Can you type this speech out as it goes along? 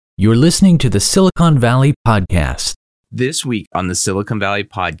You're listening to the Silicon Valley Podcast. This week on the Silicon Valley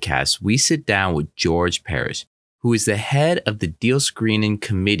Podcast, we sit down with George Parrish, who is the head of the deal screening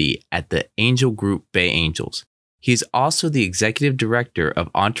committee at the Angel Group Bay Angels. He is also the executive director of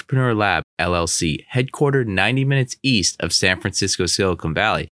Entrepreneur Lab, LLC, headquartered 90 minutes east of San Francisco, Silicon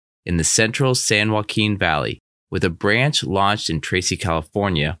Valley, in the central San Joaquin Valley. With a branch launched in Tracy,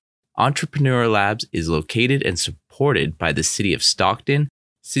 California, Entrepreneur Labs is located and supported by the City of Stockton,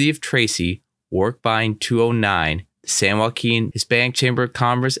 City of Tracy, Workbind 209, the San Joaquin Hispanic Chamber of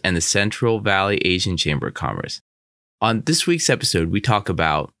Commerce, and the Central Valley Asian Chamber of Commerce. On this week's episode, we talk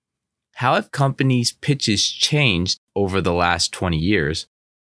about how have companies' pitches changed over the last 20 years?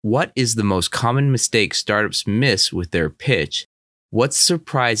 What is the most common mistake startups miss with their pitch? What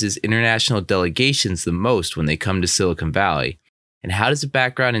surprises international delegations the most when they come to Silicon Valley? And how does a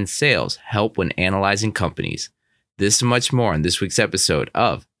background in sales help when analyzing companies? This and much more on this week's episode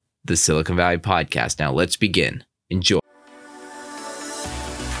of the Silicon Valley Podcast. Now let's begin. Enjoy.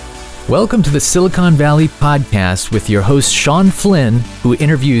 Welcome to the Silicon Valley Podcast with your host, Sean Flynn, who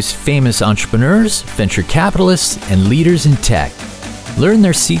interviews famous entrepreneurs, venture capitalists, and leaders in tech. Learn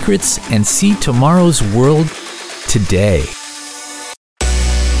their secrets and see tomorrow's world today.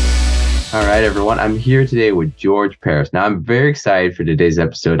 All right, everyone. I'm here today with George Parrish. Now, I'm very excited for today's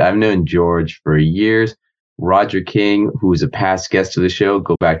episode. I've known George for years. Roger King, who is a past guest of the show,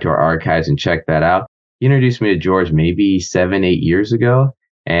 go back to our archives and check that out. He introduced me to George maybe 7-8 years ago.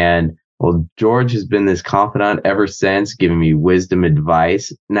 And well, George has been this confidant ever since, giving me wisdom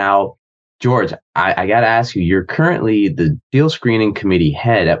advice. Now, George, I got to ask you, you're currently the deal screening committee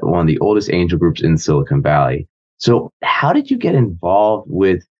head at one of the oldest angel groups in Silicon Valley. So how did you get involved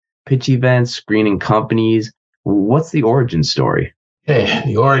with pitch events, screening companies? What's the origin story? Hey,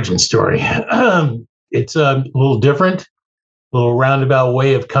 the origin story. It's a little different, a little roundabout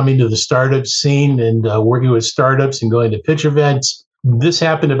way of coming to the startup scene and working with startups and going to pitch events. This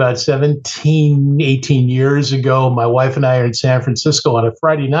happened about 17, 18 years ago. My wife and I are in San Francisco on a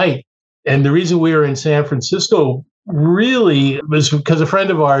Friday night. And the reason we were in San Francisco really was because a friend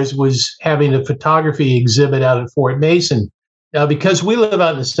of ours was having a photography exhibit out at Fort Mason. Now, because we live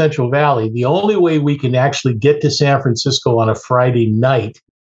out in the Central Valley, the only way we can actually get to San Francisco on a Friday night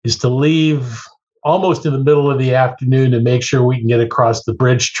is to leave almost in the middle of the afternoon to make sure we can get across the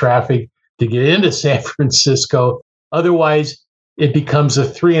bridge traffic to get into San Francisco. Otherwise, it becomes a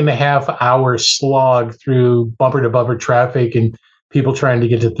 3.5-hour slog through bumper-to-bumper traffic and people trying to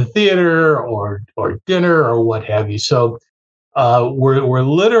get to the theater or dinner or what have you. So we're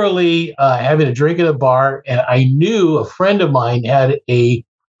literally having a drink at a bar, and I knew a friend of mine had a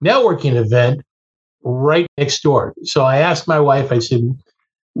networking event right next door. So I asked my wife, I said,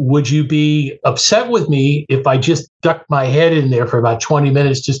 would you be upset with me if I just ducked my head in there for about 20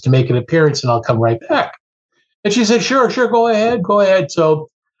 minutes just to make an appearance and I'll come right back? And she said, sure, go ahead. So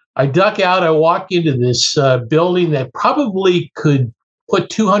I duck out, I walk into this building that probably could put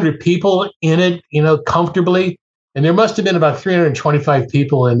 200 people in it, comfortably. And there must have been about 325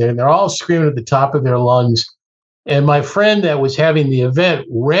 people in there, and they're all screaming at the top of their lungs. And my friend that was having the event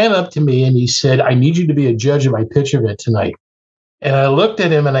ran up to me and he said, I need you to be a judge of my pitch event tonight. And I looked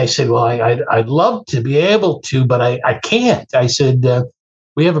at him and I said, well, I'd love to be able to, but I can't. I said,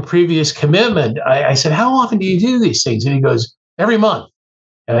 we have a previous commitment. I said, how often do you do these things? And he goes, every month.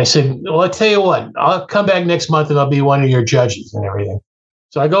 And I said, well, I'll tell you what, I'll come back next month and I'll be one of your judges and everything.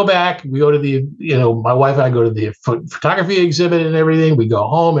 So I go back, we go to the, my wife and I go to the photography exhibit and everything. We go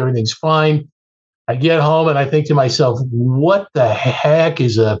home, everything's fine. I get home and I think to myself, what the heck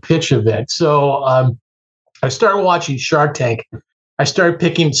is a pitch event? So I start watching Shark Tank. I start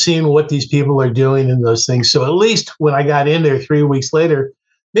seeing what these people are doing and those things. So at least when I got in there 3 weeks later,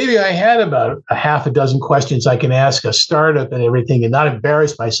 maybe I had about a half a dozen questions I can ask a startup and everything and not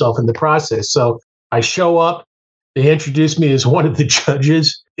embarrass myself in the process. So I show up. They introduced me as one of the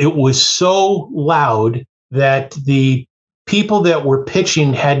judges. It was so loud that the people that were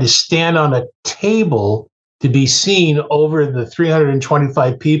pitching had to stand on a table to be seen over the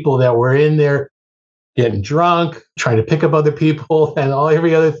 325 people that were in there getting drunk, trying to pick up other people, and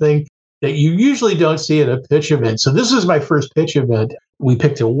every other thing that you usually don't see at a pitch event. So this was my first pitch event. We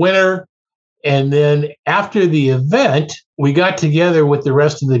picked a winner. And then after the event, we got together with the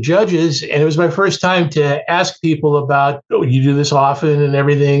rest of the judges, and it was my first time to ask people about, you do this often and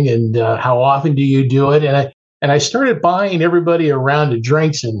everything, and how often do you do it? And I started buying everybody a round of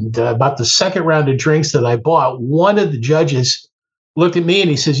drinks, and about the second round of drinks that I bought, one of the judges looked at me and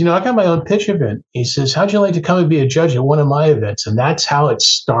he says, I got my own pitch event. He says, how'd you like to come and be a judge at one of my events? And that's how it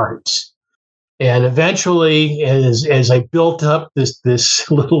starts. And eventually, as I built up this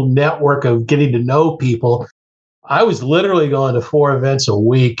little network of getting to know people, I was literally going to 4 events a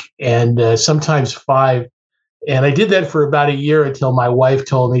week and sometimes 5. And I did that for about a year until my wife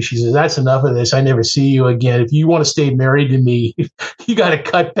told me, she says, that's enough of this. I never see you again. If you want to stay married to me, you got to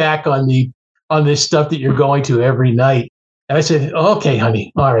cut back on this stuff that you're going to every night. And I said, okay,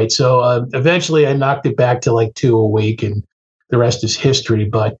 honey. All right. So eventually I knocked it back to like 2 a week, and the rest is history.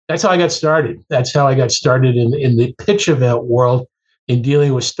 But that's how I got started. That's how I got started in the pitch event world, in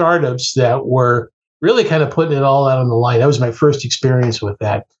dealing with startups that were really kind of putting it all out on the line. That was my first experience with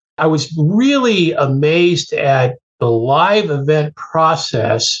that. I was really amazed at the live event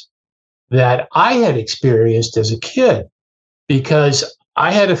process that I had experienced as a kid, because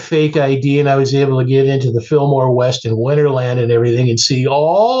I had a fake ID and I was able to get into the Fillmore West and Winterland and everything and see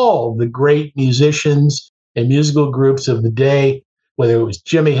all the great musicians and musical groups of the day, whether it was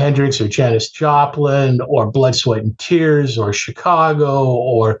Jimi Hendrix or Janis Joplin or Blood, Sweat, and Tears or Chicago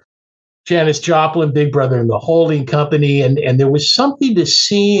or Janis Joplin, Big Brother and the Holding Company. And there was something to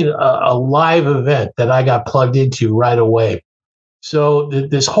seeing a live event that I got plugged into right away. So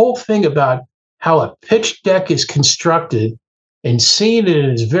this whole thing about how a pitch deck is constructed and seeing it in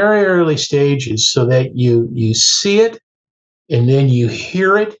its very early stages, so that you see it and then you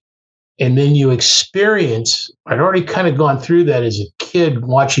hear it and then you experience. I'd already kind of gone through that as a kid,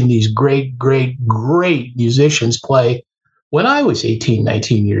 watching these great musicians play when I was 18,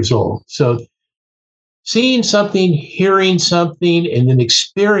 19 years old. So seeing something, hearing something, and then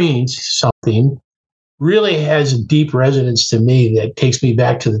experiencing something really has a deep resonance to me that takes me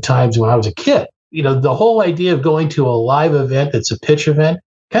back to the times when I was a kid. You know, the whole idea of going to a live event that's a pitch event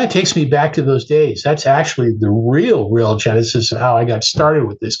kind of takes me back to those days. That's actually the real genesis of how I got started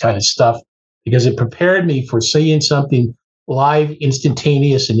with this kind of stuff, because it prepared me for seeing something live,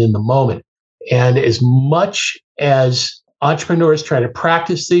 instantaneous, and in the moment. And as much as entrepreneurs try to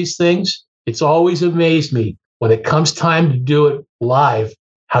practice these things, it's always amazed me when it comes time to do it live,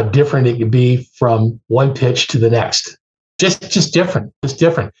 how different it can be from one pitch to the next. Just different. It's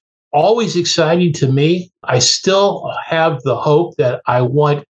different. Always exciting to me. I still have the hope that I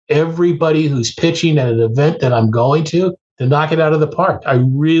want everybody who's pitching at an event that I'm going to knock it out of the park. I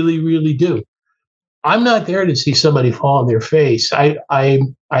really do. I'm not there to see somebody fall on their face. I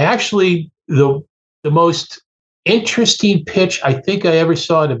actually, the most interesting pitch I think I ever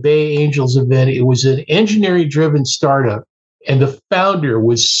saw at a Bay Angels event, it was an engineering-driven startup, and the founder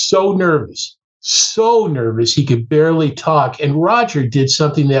was so nervous he could barely talk. And Roger did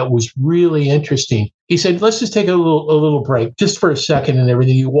something that was really interesting. He said, let's just take a little break just for a second and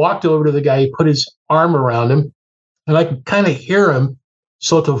everything. He walked over to the guy, he put his arm around him, and I could kind of hear him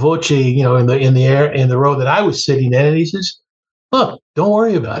sotto voce, you know, in the air, in the row that I was sitting in. And he says, look, don't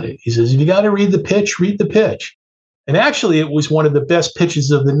worry about it. He says, if you got to read the pitch. And actually, it was one of the best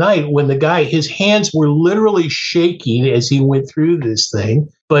pitches of the night when the guy, his hands were literally shaking as he went through this thing.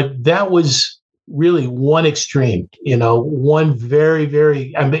 But that was really one extreme, you know, one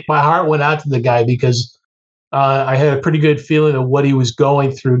very, my heart went out to the guy, because I had a pretty good feeling of what he was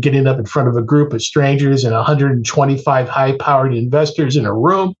going through, getting up in front of a group of strangers and 125 high-powered investors in a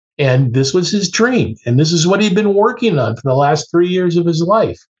room. And this was his dream. And this is what he'd been working on for the last 3 years of his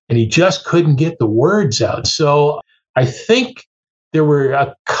life. And he just couldn't get the words out. So I think there were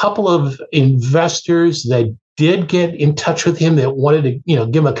a couple of investors that did get in touch with him that wanted to, you know,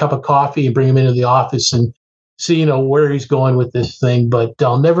 give him a cup of coffee and bring him into the office and see, you know, where he's going with this thing. But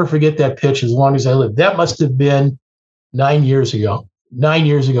I'll never forget that pitch as long as I live. That must have been 9 years ago. 9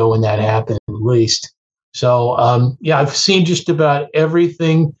 years ago when that happened, at least. So, yeah, I've seen just about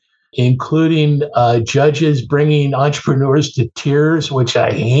everything, including judges bringing entrepreneurs to tears, which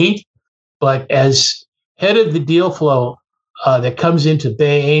I hate. But as head of the deal flow that comes into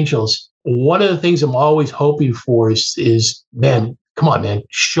Bay Angels, one of the things I'm always hoping for is, man, come on, man,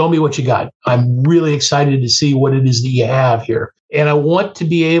 show me what you got. I'm really excited to see what it is that you have here. And I want to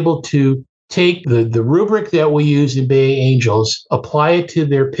be able to take the rubric that we use in Bay Angels, apply it to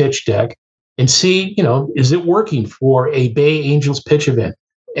their pitch deck, and see, you know, is it working for a Bay Angels pitch event?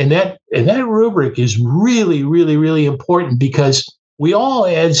 And that rubric is really important, because we all,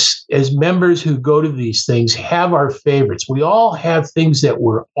 as members who go to these things, have our favorites. We all have things that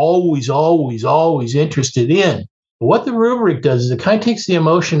we're always interested in. But what the rubric does is it kind of takes the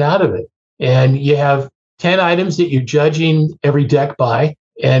emotion out of it. And you have 10 items that you're judging every deck by,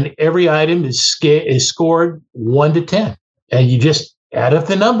 and every item is scored 1 to 10. And you just add up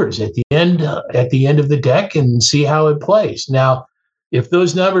the numbers at the end of the deck and see how it plays. Now, if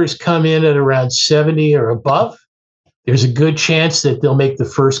those numbers come in at around 70 or above, there's a good chance that they'll make the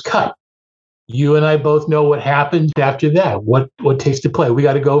first cut. You and I both know what happens after that. What takes to play? We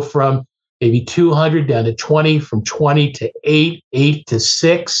got to go from maybe 200 down to 20, from 20 to 8, 8 to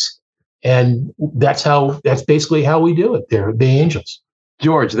 6. And that's basically how we do it there at Bay Angels.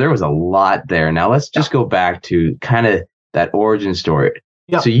 George, there was a lot there. Now let's just go back to kind of that origin story.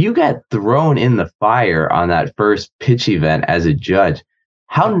 Yeah. So you got thrown in the fire on that first pitch event as a judge.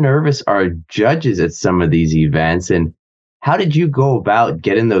 How nervous are judges at some of these events? And how did you go about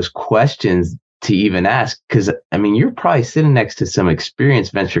getting those questions to even ask? Because, I mean, you're probably sitting next to some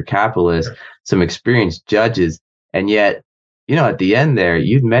experienced venture capitalists, some experienced judges. And yet, you know, at the end there,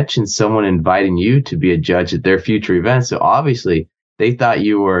 you'd mentioned someone inviting you to be a judge at their future events. So obviously they thought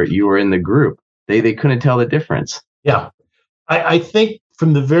you were in the group. They couldn't tell the difference. Yeah. I think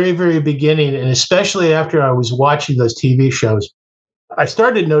from the very, very beginning, and especially after I was watching those TV shows, I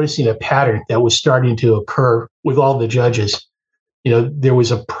started noticing a pattern that was starting to occur with all the judges. You know, there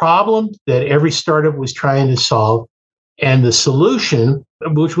was a problem that every startup was trying to solve, and the solution,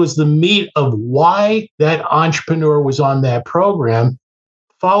 which was the meat of why that entrepreneur was on that program,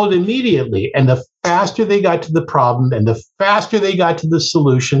 followed immediately. And the faster they got to the problem and the faster they got to the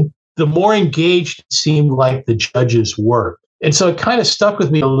solution, the more engaged it seemed like the judges were. And so it kind of stuck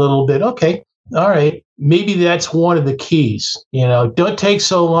with me a little bit. Okay, all right, maybe that's one of the keys. You know, don't take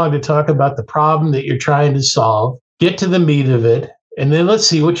so long to talk about the problem that you're trying to solve. Get to the meat of it, and then let's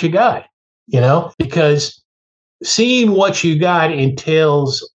see what you got, you know, because seeing what you got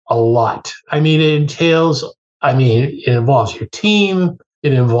entails a lot. It involves your team.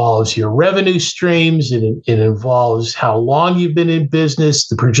 It involves your revenue streams. It involves how long you've been in business,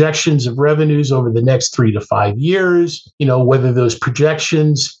 the projections of revenues over the next 3 to 5 years, you know, whether those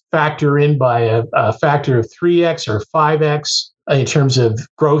projections factor in by a factor of 3x or 5x in terms of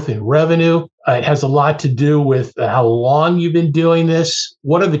growth in revenue. It has a lot to do with how long you've been doing this.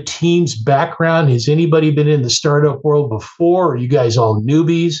 What are the team's background? Has anybody been in the startup world before? Are you guys all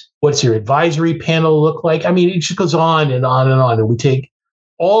newbies? What's your advisory panel look like? I mean, it just goes on and on and on. And we take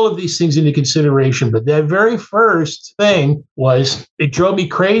all of these things into consideration. But that very first thing was, it drove me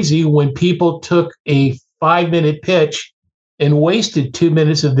crazy when people took a 5-minute pitch and wasted 2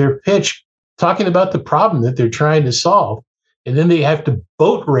 minutes of their pitch talking about the problem that they're trying to solve. And then they have to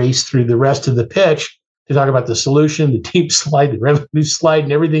boat race through the rest of the pitch to talk about the solution, the team slide, the revenue slide,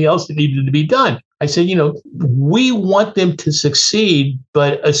 and everything else that needed to be done. I said, you know, we want them to succeed,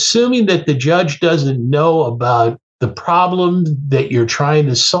 but assuming that the judge doesn't know about the problem that you're trying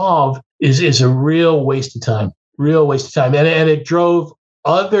to solve is a real waste of time, And it drove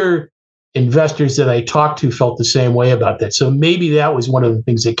other investors that I talked to felt the same way about that. So maybe that was one of the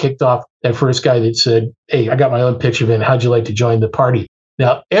things that kicked off that first guy that said, hey, I got my own pitch event. How'd you like to join the party?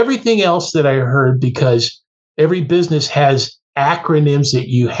 Now, everything else that I heard, because every business has acronyms that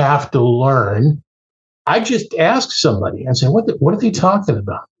you have to learn, I just asked somebody and said, what are they talking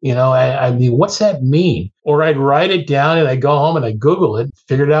about? You know, I mean, what's that mean? Or I'd write it down and I go home and I Google it,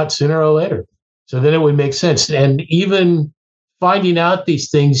 figure it out sooner or later. So then it would make sense. And even finding out these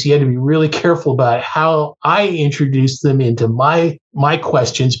things, you had to be really careful about how I introduced them into my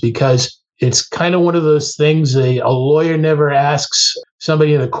questions, because it's kind of one of those things a lawyer never asks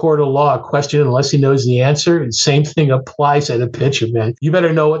somebody in a court of law a question unless he knows the answer. And same thing applies at a pitch event. You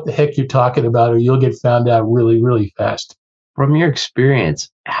better know what the heck you're talking about, or you'll get found out really, really fast. From your experience,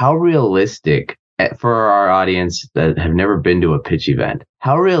 how realistic, for our audience that have never been to a pitch event,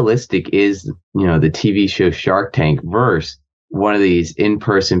 how realistic is, you know, the TV show Shark Tank versus one of these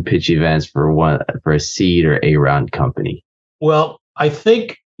in-person pitch events for a seed or A round company? Well, I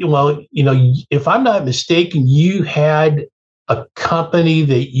think, well, you know, if I'm not mistaken, you had a company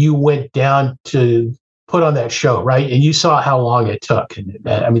that you went down to put on that show, right? And you saw how long it took. And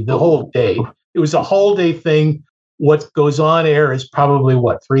I mean, the whole day. It was a whole day thing. What goes on air is probably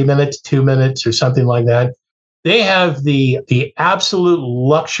 3 minutes, 2 minutes, or something like that. They have the absolute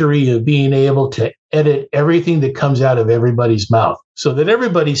luxury of being able to edit everything that comes out of everybody's mouth, so that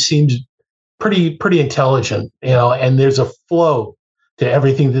everybody seems pretty intelligent, you know, and there's a flow to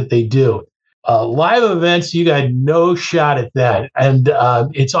everything that they do. Live events, you got no shot at that. And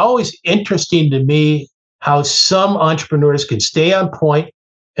it's always interesting to me how some entrepreneurs can stay on point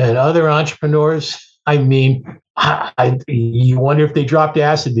and other entrepreneurs, I mean, you wonder if they dropped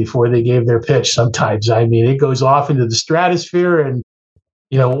acid before they gave their pitch sometimes. I mean, it goes off into the stratosphere. And,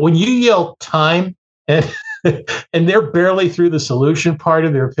 you know, when you yell time and they're barely through the solution part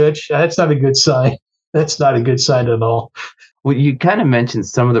of their pitch, that's not a good sign. That's not a good sign at all. Well, you kind of mentioned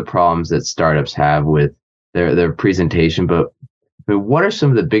some of the problems that startups have with their presentation, but what are some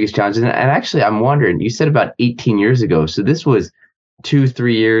of the biggest challenges? And actually, I'm wondering, you said about 18 years ago. So this was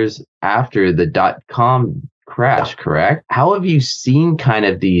 2-3 years after the dot-com crash, correct? How have you seen kind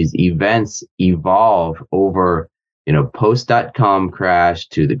of these events evolve over, post dot-com crash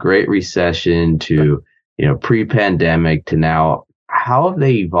to the Great Recession to, pre-pandemic to now? How have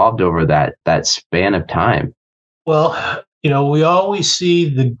they evolved over that span of time? Well, we always see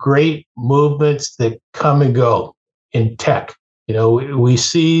the great movements that come and go in tech. We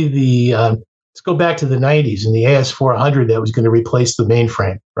see let's go back to the 90s and the AS400 that was going to replace the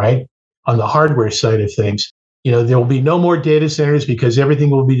mainframe, right? On the hardware side of things, there will be no more data centers because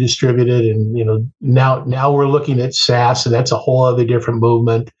everything will be distributed. And, now we're looking at SaaS, and that's a whole other different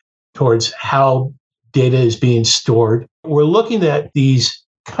movement towards how data is being stored. We're looking at these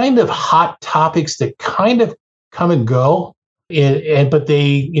kind of hot topics that kind of come and go. But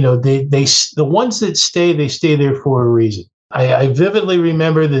the ones that stay, they stay there for a reason. I vividly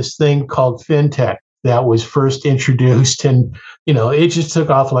remember this thing called fintech that was first introduced, and it just took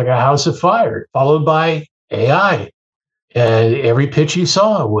off like a house of fire, followed by AI. And every pitch you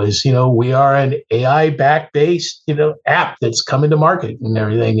saw was, we are an AI back-based, app that's coming to market and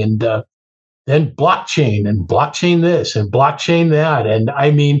everything. And then blockchain and blockchain this and blockchain that. And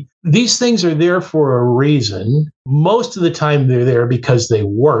I mean, these things are there for a reason. Most of the time they're there because they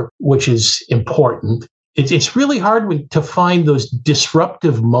work, which is important. It's really hard to find those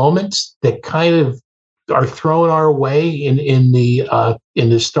disruptive moments that kind of are thrown our way in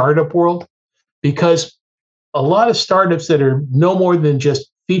the startup world, because a lot of startups that are no more than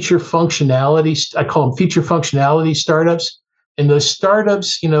just feature functionality, I call them feature functionality startups. And those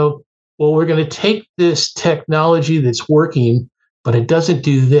startups, well, we're going to take this technology that's working, but it doesn't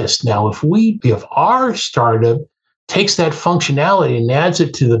do this. Now, if our startup takes that functionality and adds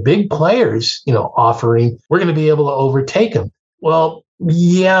it to the big players, offering, we're going to be able to overtake them. Well,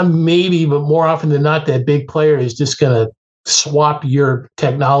 yeah, maybe, but more often than not, that big player is just going to swap your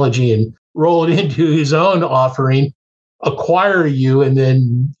technology and roll it into his own offering, acquire you, and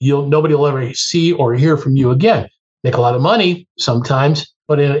then nobody will ever see or hear from you again. Make a lot of money sometimes,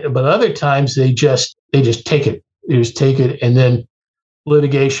 but other times they just take it. They just take it, and then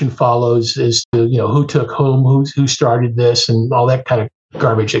litigation follows as to who took whom, who started this, and all that kind of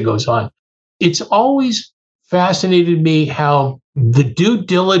garbage that goes on. It's always fascinated me how the due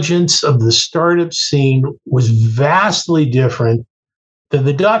diligence of the startup scene was vastly different than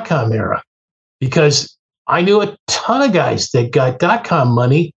the dot-com era, because I knew a ton of guys that got dot-com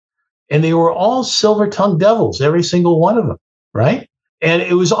money, and they were all silver-tongued devils, every single one of them, right? And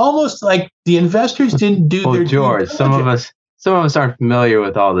it was almost like the investors didn't do their George, some of us aren't familiar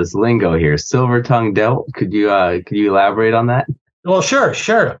with all this lingo here. Silver-tongued devil. Could you elaborate on that? Well, sure.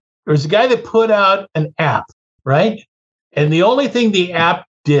 There was a guy that put out an app, right? And the only thing the app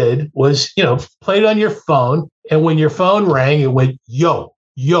did was, played on your phone. And when your phone rang, it went, yo.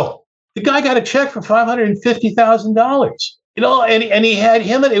 The guy got a check for $550,000, and he had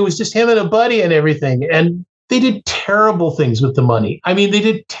it was just him and a buddy and everything. And they did terrible things with the money. I mean, they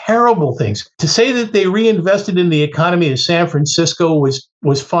did terrible things. To say that they reinvested in the economy of San Francisco was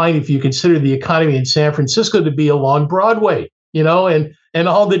fine if you consider the economy in San Francisco to be along Broadway, and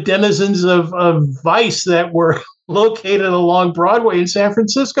all the denizens of vice that were located along Broadway in San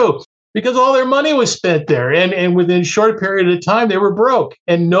Francisco, because all their money was spent there. And within a short period of time, they were broke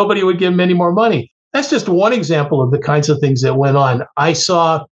and nobody would give them any more money. That's just one example of the kinds of things that went on. I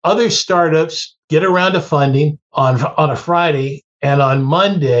saw other startups get around to funding on a Friday, and on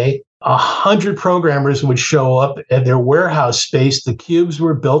Monday, 100 programmers would show up at their warehouse space. The cubes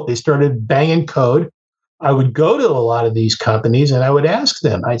were built. They started banging code. I would go to a lot of these companies and I would ask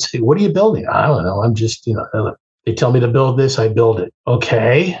them, I'd say, what are you building? I don't know. I'm just, they tell me to build this, I build it.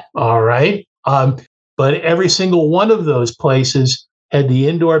 Okay. All right. But every single one of those places had the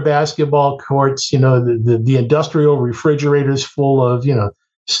indoor basketball courts, the industrial refrigerators full of,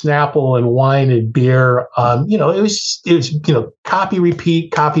 Snapple and wine and beer. It was copy,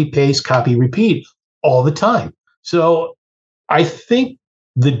 repeat, copy, paste, copy, repeat all the time. So I think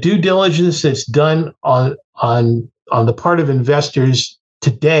the due diligence that's done on the part of investors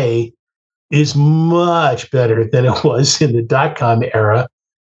today is much better than it was in the dot-com era.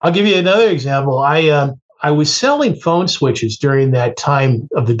 I'll give you another example. I was selling phone switches during that time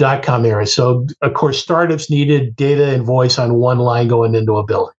of the dot-com era. So, of course, startups needed data and voice on one line going into a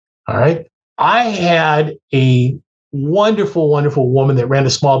building. All right. I had a wonderful, wonderful woman that ran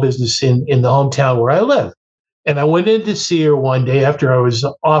a small business in the hometown where I live. And I went in to see her one day after I was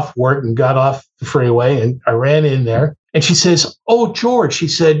off work and got off the freeway, and I ran in there. And she says, "Oh, George," she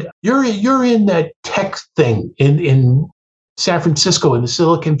said, you're in that tech thing in San Francisco in the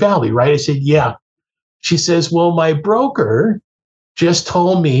Silicon Valley, right? I said, "Yeah." She says, "Well, my broker just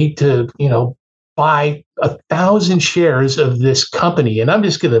told me to, buy 1,000 shares of this company. And I'm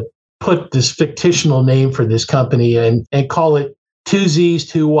just going to put this fictional name for this company and call it 2Zs,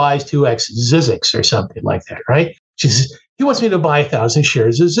 2Ys, 2X, Zizix or something like that, right? She says, he wants me to buy 1,000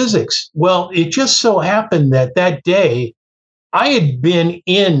 shares of Zizix. Well, it just so happened that day, I had been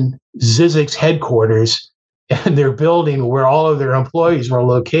in Zizix headquarters and their building where all of their employees were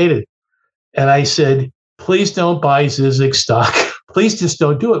located. And I said, please don't buy Zizix stock. Please just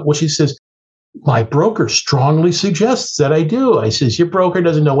don't do it. Well, she says, my broker strongly suggests that I do. I says, your broker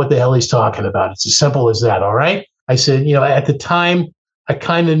doesn't know what the hell he's talking about. It's as simple as that. All right. I said, at the time, I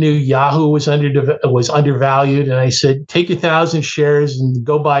kind of knew Yahoo was undervalued. And I said, take 1,000 shares and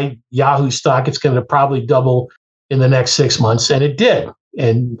go buy Yahoo stock. It's going to probably double in the next 6 months. And it did.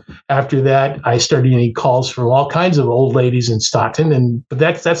 And after that, I started getting calls from all kinds of old ladies in Stockton. But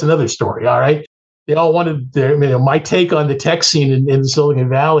that's another story. All right. They all wanted my take on the tech scene in Silicon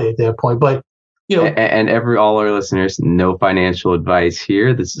Valley at that point. But and all our listeners, no financial advice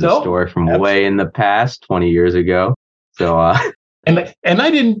here. This is a story from way in the past, 20 years ago. So, and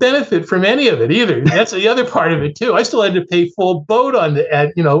I didn't benefit from any of it either. That's the other part of it too. I still had to pay full boat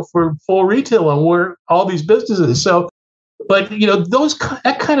for full retail on where all these businesses. So, but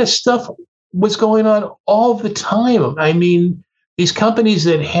that kind of stuff was going on all the time. I mean, these companies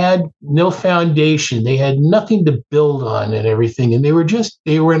that had no foundation, they had nothing to build on and everything. And they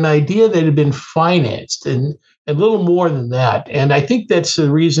were an idea that had been financed and a little more than that. And I think that's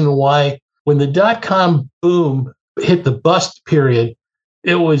the reason why when the dot-com boom hit the bust period,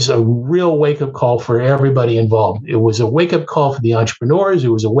 it was a real wake-up call for everybody involved. It was a wake-up call for the entrepreneurs. It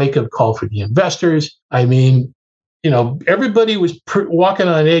was a wake-up call for the investors. I mean, everybody was walking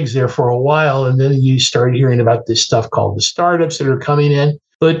on eggs there for a while, and then you started hearing about this stuff called the startups that are coming in.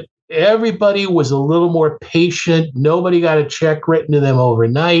 But everybody was a little more patient. Nobody got a check written to them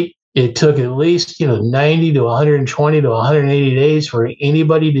overnight. It took at least 90 to 120 to 180 days for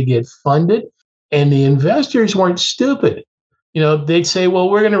anybody to get funded. And the investors weren't stupid. They'd say,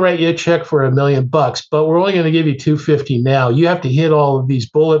 well, we're going to write you a check for $1 million, but we're only going to give you $250 now. You have to hit all of these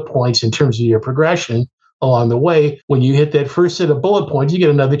bullet points in terms of your progression along the way. When you hit that first set of bullet points, you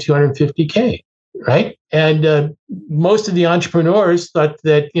get another $250K, right? And most of the entrepreneurs thought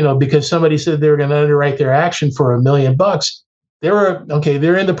that, because somebody said they were going to underwrite their action for $1 million,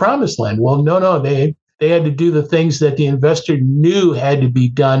 they're in the promised land. Well, no, they had to do the things that the investor knew had to be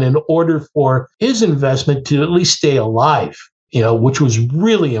done in order for his investment to at least stay alive, which was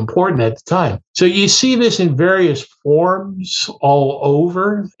really important at the time. So you see this in various forms all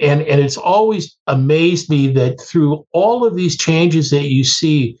over. And it's always amazed me that through all of these changes that you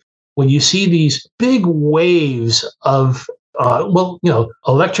see, when you see these big waves of,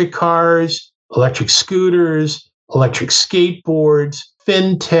 electric cars, electric scooters, electric skateboards,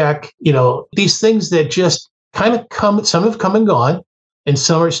 fintech, these things that just kind of come, some have come and gone, and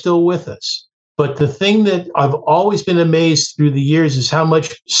some are still with us. But the thing that I've always been amazed through the years is how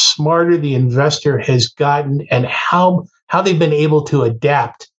much smarter the investor has gotten and how they've been able to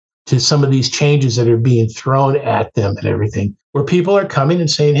adapt to some of these changes that are being thrown at them and everything, where people are coming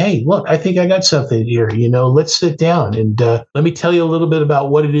and saying, hey, look, I think I got something here. Let's sit down and let me tell you a little bit about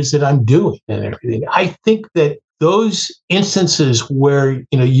what it is that I'm doing and everything. I think that those instances where,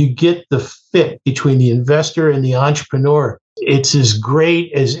 you get the fit between the investor and the entrepreneur, it's as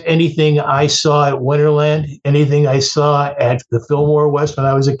great as anything I saw at Winterland, anything I saw at the Fillmore West when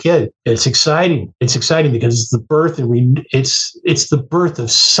I was a kid. It's exciting. It's exciting because it's the birth it's the birth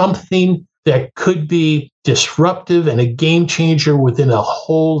of something that could be disruptive and a game changer within a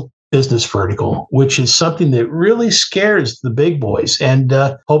whole business vertical, which is something that really scares the big boys and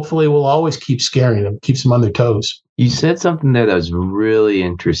hopefully will always keep scaring them, keeps them on their toes. You said something there that was really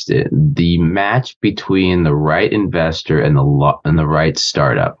interesting. The match between the right investor and the right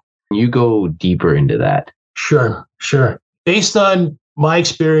startup. Can you go deeper into that? Sure. Based on my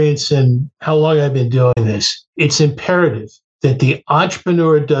experience and how long I've been doing this, it's imperative that the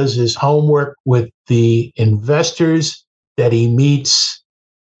entrepreneur does his homework with the investors that he meets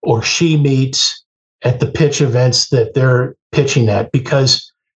or she meets at the pitch events that they're pitching at,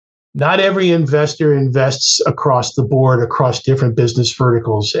 because not every investor invests across the board, across different business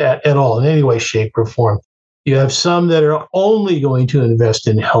verticals at all, in any way, shape, or form. You have some that are only going to invest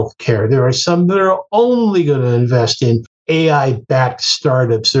in healthcare. There are some that are only going to invest in AI-backed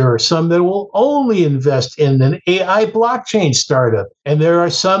startups. There are some that will only invest in an AI blockchain startup. And there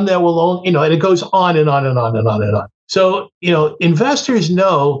are some that will only, and it goes on and on and on and on and on. So, investors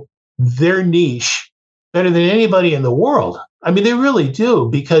know their niche better than anybody in the world. I mean, they really do,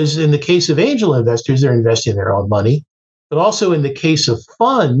 because in the case of angel investors, they're investing their own money. But also in the case of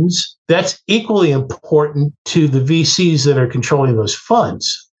funds, that's equally important to the VCs that are controlling those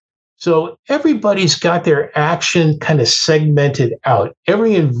funds. So everybody's got their action kind of segmented out.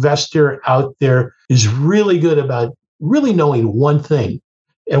 Every investor out there is really good about really knowing one thing.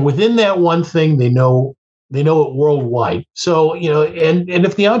 And within that one thing, they know it worldwide. So, and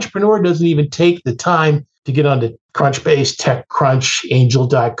if the entrepreneur doesn't even take the time to get onto Crunchbase, TechCrunch,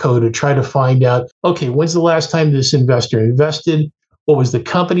 Angel.co to try to find out, okay, when's the last time this investor invested? What was the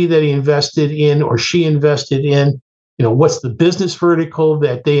company that he invested in or she invested in? What's the business vertical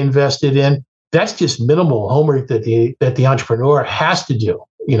that they invested in? That's just minimal homework that the entrepreneur has to do,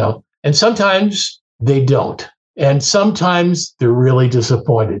 and sometimes they don't. And sometimes they're really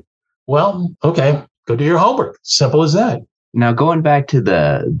disappointed. Well, okay, go do your homework. Simple as that. Now, going back to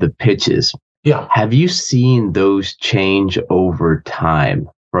the pitches, yeah. Have you seen those change over time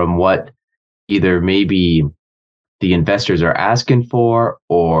from what either maybe the investors are asking for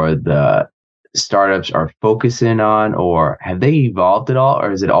or the startups are focusing on, or have they evolved at all? Or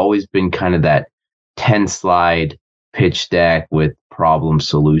has it always been kind of that 10-slide pitch deck with problem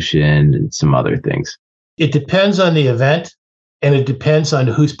solution and some other things? It depends on the event, and it depends on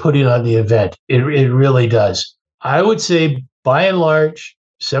who's putting on the event. It really does. I would say, by and large,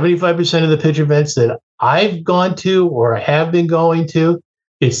 75% of the pitch events that I've gone to or have been going to,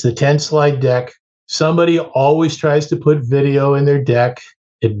 it's the 10-slide deck. Somebody always tries to put video in their deck.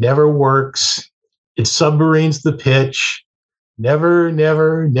 It never works. It submarines the pitch. Never,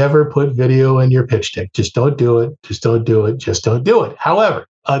 never, never put video in your pitch deck. Just don't do it. Just don't do it. Just don't do it. However,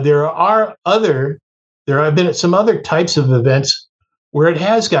 there have been some other types of events where it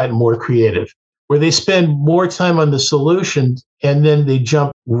has gotten more creative, where they spend more time on the solutions and then they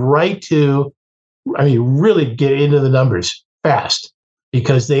jump right to, really get into the numbers fast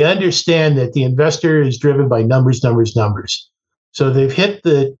because they understand that the investor is driven by numbers, numbers, numbers. So they've hit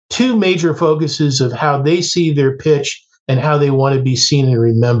the two major focuses of how they see their pitch and how they want to be seen and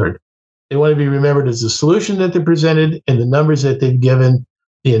remembered. They want to be remembered as the solution that they presented and the numbers that they've given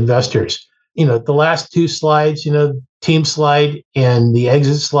the investors. The last two slides, team slide and the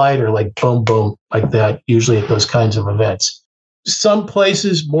exit slide are like boom, boom, like that, usually at those kinds of events. Some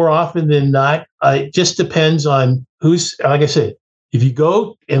places, more often than not, it just depends on who's, like I said, if you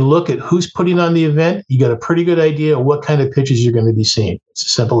go and look at who's putting on the event, you got a pretty good idea of what kind of pitches you're going to be seeing. It's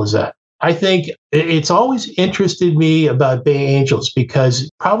as simple as that. I think it's always interested me about Bay Angels because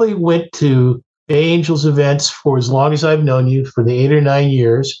probably went to Bay Angels events for as long as I've known you, for the 8 or 9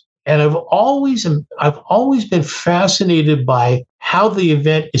 years. And I've always been fascinated by how the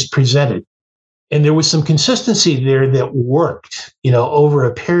event is presented. And there was some consistency there that worked, over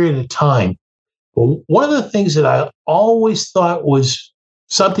a period of time. Well, one of the things that I always thought was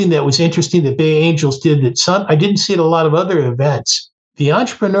something that was interesting that Bay Angels did I didn't see at a lot of other events. The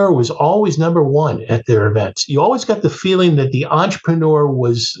entrepreneur was always number one at their events. You always got the feeling that the entrepreneur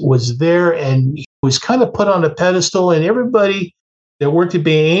was there and he was kind of put on a pedestal, and everybody that worked at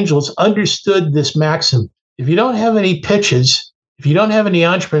Bay Angels understood this maxim. If you don't have any pitches, if you don't have any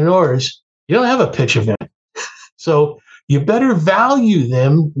entrepreneurs, you don't have a pitch event. So you better value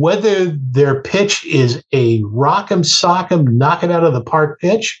them, whether their pitch is a rock'em sock'em, knock it out of the park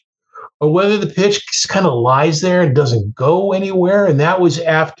pitch, or whether the pitch kind of lies there and doesn't go anywhere. And that was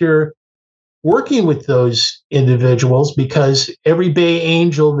after working with those individuals, because every Bay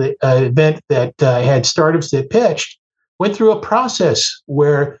Angel event that had startups that pitched went through a process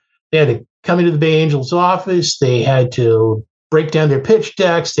where they had to come into the Bay Angels office, they had to break down their pitch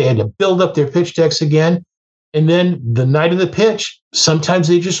decks, they had to build up their pitch decks again. And then the night of the pitch, sometimes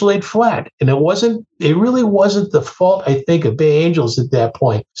they just laid flat. And it really wasn't the fault, I think, of Bay Angels at that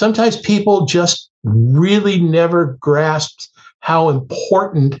point. Sometimes people just really never grasped how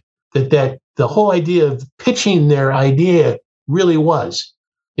important that the whole idea of pitching their idea really was.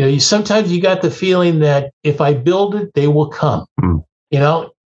 Sometimes you got the feeling that if I build it, they will come.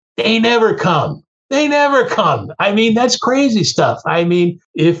 They never come. They never come. That's crazy stuff.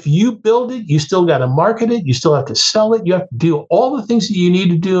 If you build it, you still got to market it. You still have to sell it. You have to do all the things that you need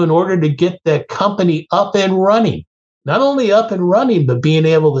to do in order to get that company up and running. Not only up and running, but being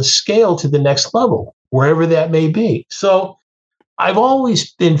able to scale to the next level, wherever that may be. So I've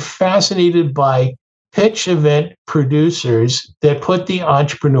always been fascinated by pitch event producers that put the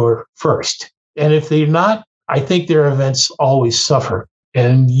entrepreneur first. And if they're not, I think their events always suffer.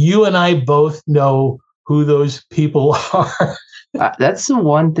 And you and I both know who those people are. That's the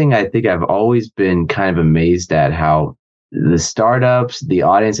one thing I think I've always been kind of amazed at, how the startups, the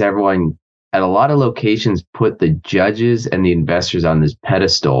audience, everyone at a lot of locations put the judges and the investors on this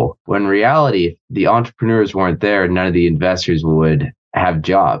pedestal, when in reality, if the entrepreneurs weren't there, none of the investors would have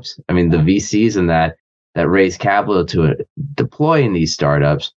jobs. I mean, the VCs and that raise capital to deploy in these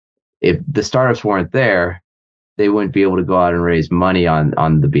startups, if the startups weren't there, they wouldn't be able to go out and raise money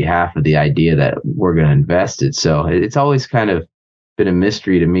on the behalf of the idea that we're going to invest it. So it's always kind of been a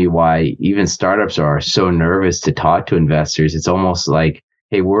mystery to me why even startups are so nervous to talk to investors. It's almost like,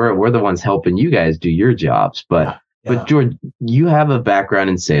 hey, we're the ones helping you guys do your jobs. But George, you have a background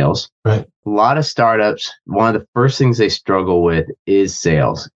in sales. Right. A lot of startups, one of the first things they struggle with is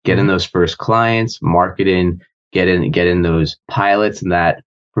sales, getting those first clients, marketing, getting those pilots and that.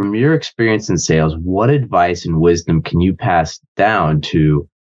 From your experience in sales, what advice and wisdom can you pass down to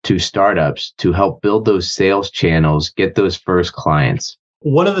startups to help build those sales channels, get those first clients?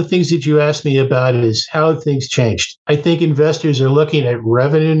 One of the things that you asked me about is how things changed. I think investors are looking at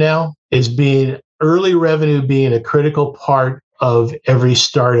revenue now as being early revenue being a critical part of every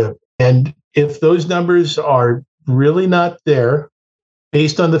startup. And if those numbers are really not there,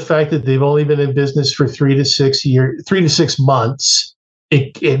 based on the fact that they've only been in business for 3 to 6 months,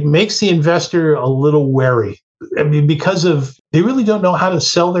 it makes the investor a little wary. I mean, because they really don't know how to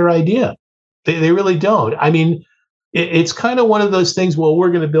sell their idea. They really don't. I mean, it's kind of one of those things, well, we're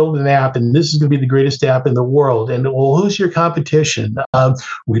going to build an app and this is going to be the greatest app in the world. And well, who's your competition?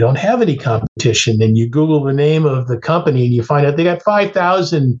 We don't have any competition. And you Google the name of the company and you find out they got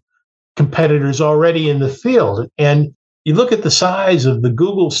 5,000 competitors already in the field. And you look at the size of the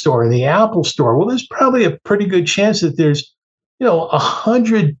Google store and the Apple store. Well, there's probably a pretty good chance that there's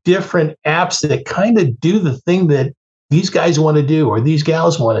 100 different apps that kind of do the thing that these guys want to do or these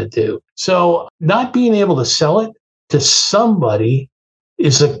gals want to do. So not being able to sell it to somebody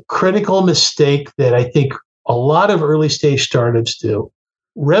is a critical mistake that I think a lot of early stage startups do.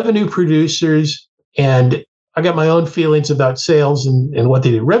 Revenue producers, and I got my own feelings about sales and what they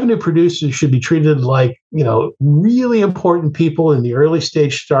do. Revenue producers should be treated like, really important people in the early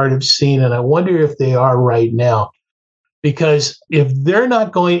stage startup scene. And I wonder if they are right now. Because if they're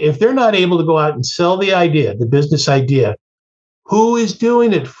not able to go out and sell the idea, the business idea, who is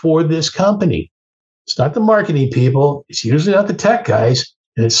doing it for this company? It's not the marketing people. It's usually not the tech guys.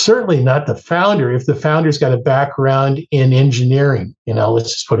 And it's certainly not the founder if the founder's got a background in engineering.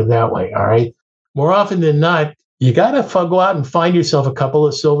 Let's just put it that way. All right. More often than not, you got to go out and find yourself a couple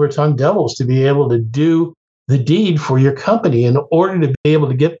of silver-tongued devils to be able to do the deed for your company in order to be able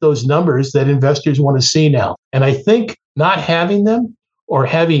to get those numbers that investors want to see now. And I think not having them or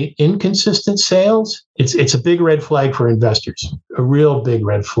having inconsistent sales, it's a big red flag for investors, a real big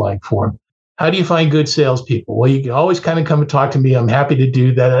red flag for them. How do you find good salespeople? Well, you can always kind of come and talk to me. I'm happy to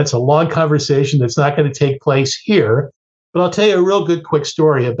do that. That's a long conversation that's not going to take place here. But I'll tell you a real good quick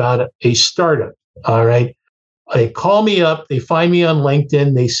story about a startup. All right. They call me up. They find me on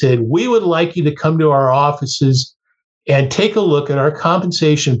LinkedIn. They said, we would like you to come to our offices and take a look at our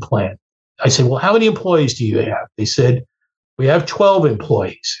compensation plan. I said, well, how many employees do you have? They said, we have 12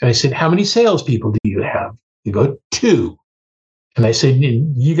 employees. And I said, how many salespeople do you have? They go, 2. And I said,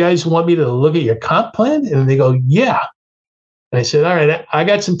 you guys want me to look at your comp plan? And they go, yeah. And I said, all right, I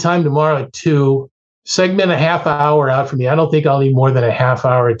got some time tomorrow at 2. Segment a half hour out for me. I don't think I'll need more than a half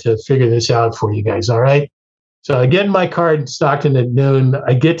hour to figure this out for you guys. All right. So I get in my car in Stockton at noon.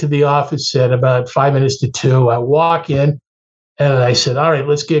 I get to the office at about 5 minutes to 2. I walk in and I said, all right,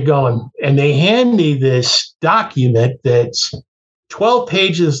 let's get going. And they hand me this document that's 12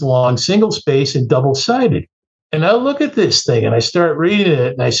 pages long, single space and double-sided. And I look at this thing and I start reading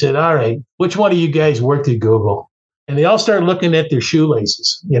it and I said, all right, which one of you guys worked at Google? And they all started looking at their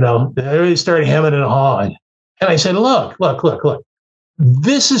shoelaces, they started hemming and hawing. And I said, look.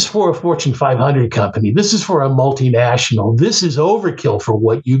 This is for a Fortune 500 company. This is for a multinational. This is overkill for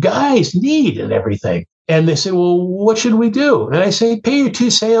what you guys need and everything. And they said, well, what should we do? And I say, pay your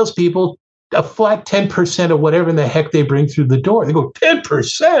 2 salespeople a flat 10% of whatever in the heck they bring through the door. They go,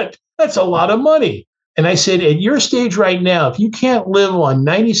 10%? That's a lot of money. And I said, at your stage right now, if you can't live on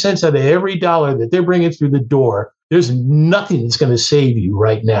 90 cents out of every dollar that they're bringing through the door, there's nothing that's going to save you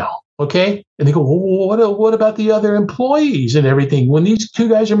right now. Okay. And they go, well, what about the other employees and everything when these 2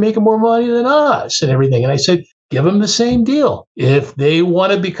 guys are making more money than us and everything? And I said, give them the same deal. If they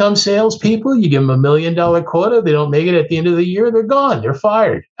want to become salespeople, you give them $1 million quota. They don't make it at the end of the year. They're gone. They're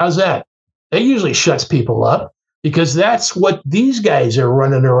fired. How's that? That usually shuts people up because that's what these guys are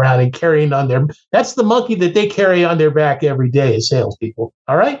running around and carrying on that's the monkey that they carry on their back every day as salespeople.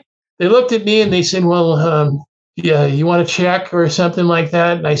 All right. They looked at me and they said, well, yeah, you want to check or something like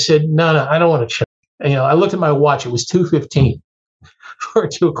that? And I said, no, I don't want to check. I looked at my watch. It was 2:15. for a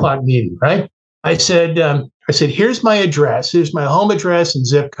 2:00 meeting, right? I said, here's my address. Here's my home address and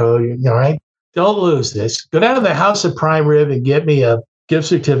zip code. All right. Don't lose this. Go down to the House of Prime Rib and get me a gift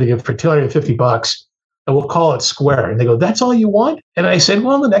certificate for $250, and we'll call it square. And they go, that's all you want? And I said,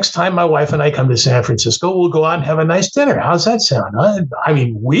 well, the next time my wife and I come to San Francisco, we'll go out and have a nice dinner. How's that sound? I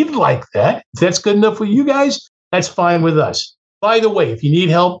mean, we'd like that. If that's good enough for you guys, that's fine with us. By the way, if you need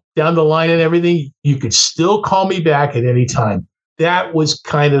help down the line and everything, you could still call me back at any time. That was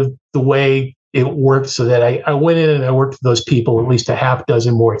kind of the way it worked, so that I went in and I worked with those people at least a half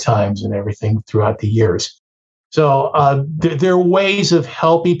dozen more times and everything throughout the years. So there are ways of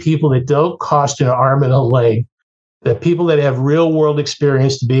helping people that don't cost an arm and a leg, that people that have real world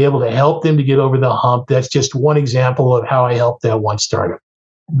experience, to be able to help them to get over the hump. That's just one example of how I helped that one startup.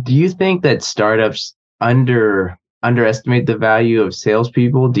 Do you think that startups underestimate the value of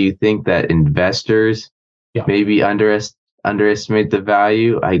salespeople? Do you think that investors maybe underestimate the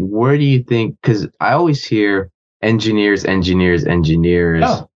value? Like, where do you think? Because I always hear engineers,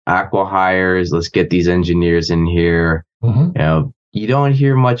 acqui-hires. Let's get these engineers in here. Mm-hmm. You don't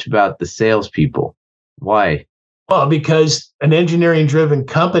hear much about the salespeople. Why? Well, because an engineering-driven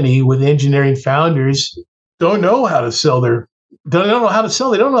company with engineering founders don't know how to sell. They don't know how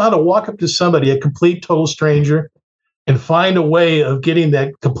to walk up to somebody, a complete total stranger, and find a way of getting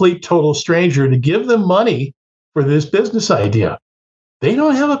that complete total stranger to give them money for this business idea. They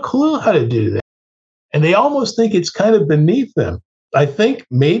don't have a clue how to do that. And they almost think it's kind of beneath them. I think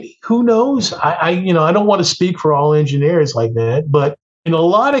maybe, who knows? I don't want to speak for all engineers like that, but in a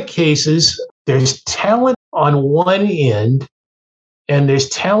lot of cases, there's talent on one end and there's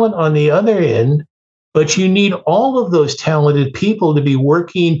talent on the other end, but you need all of those talented people to be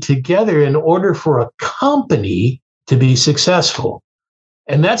working together in order for a company to be successful.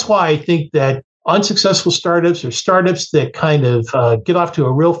 And that's why I think that unsuccessful startups, or startups that kind of get off to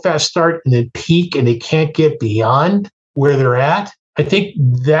a real fast start and then peak and they can't get beyond where they're at, I think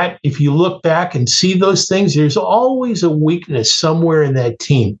that if you look back and see those things, there's always a weakness somewhere in that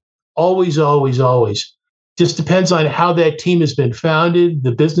team. Always, always, always. Just depends on how that team has been founded,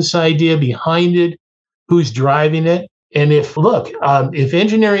 the business idea behind it, who's driving it. And if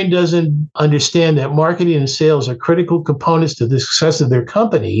engineering doesn't understand that marketing and sales are critical components to the success of their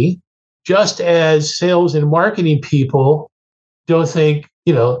company, just as sales and marketing people don't think,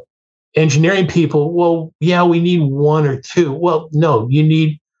 engineering people, well, yeah, we need one or two. Well, no, you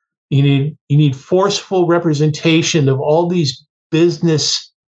need forceful representation of all these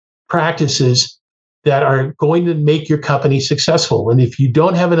business practices that are going to make your company successful. And if you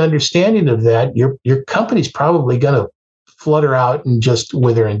don't have an understanding of that, your company's probably going to flutter out and just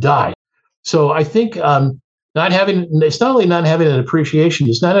wither and die. So I think it's not only not having an appreciation,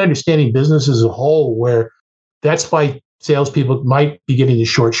 it's not understanding business as a whole, where that's why salespeople might be getting the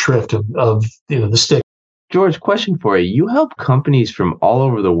short shrift of the stick. George, question for you. You help companies from all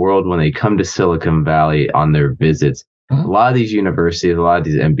over the world when they come to Silicon Valley on their visits. Mm-hmm. A lot of these universities, a lot of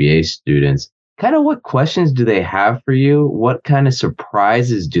these MBA students, kind of what questions do they have for you? What kind of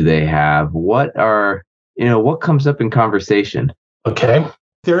surprises do they have? What comes up in conversation? Okay.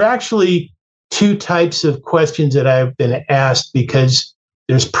 There are actually two types of questions that I've been asked, because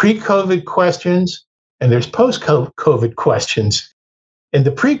there's pre-COVID questions and there's post-COVID questions. And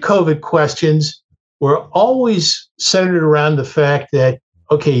the pre-COVID questions were always centered around the fact that,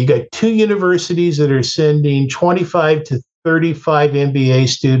 okay, you got two universities that are sending 25 to 35 MBA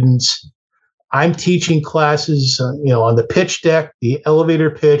students. I'm teaching classes, on the pitch deck, the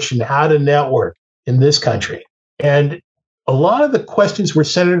elevator pitch, and how to network in this country. And a lot of the questions were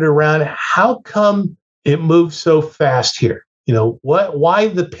centered around how come it moved so fast here? Why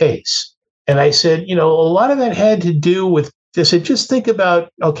the pace? And I said, a lot of that had to do with, I said, just think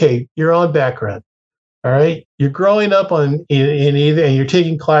about, okay, your own background. All right. You're growing up in either, and you're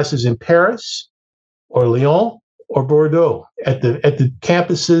taking classes in Paris or Lyon or Bordeaux at the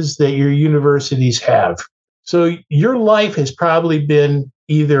campuses that your universities have. So your life has probably been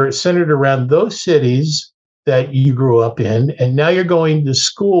either centered around those cities that you grew up in, and now you're going to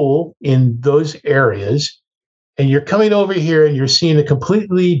school in those areas, and you're coming over here and you're seeing a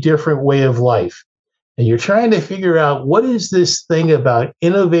completely different way of life. And you're trying to figure out, what is this thing about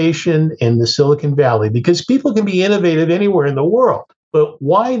innovation in the Silicon Valley? Because people can be innovative anywhere in the world, but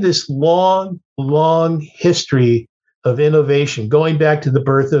why this long, long history of innovation, going back to the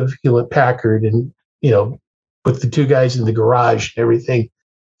birth of Hewlett-Packard and, put the two guys in the garage and everything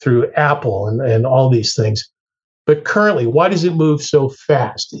through Apple and all these things. But currently, why does it move so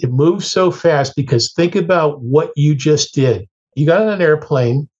fast? It moves so fast because think about what you just did. You got on an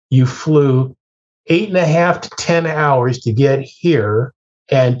airplane, you flew 8.5 to 10 hours to get here.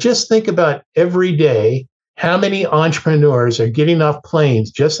 And just think about every day how many entrepreneurs are getting off planes,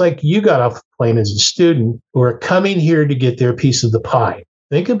 just like you got off the plane as a student, who are coming here to get their piece of the pie.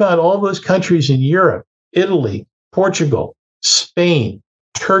 Think about all those countries in Europe, Italy, Portugal, Spain,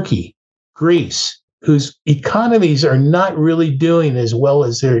 Turkey, Greece, whose economies are not really doing as well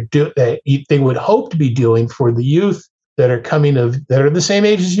as they would hope to be doing for the youth that are that are the same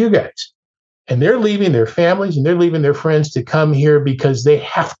age as you guys. And they're leaving their families and they're leaving their friends to come here because they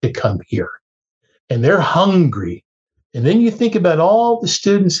have to come here. And they're hungry. And then you think about all the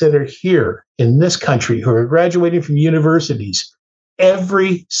students that are here in this country who are graduating from universities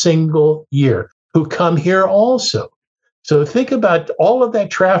every single year, who come here also. So think about all of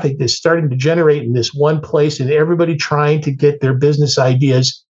that traffic that's starting to generate in this one place and everybody trying to get their business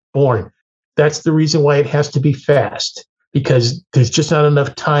ideas born. That's the reason why it has to be fast, because there's just not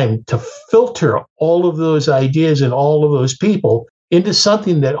enough time to filter all of those ideas and all of those people into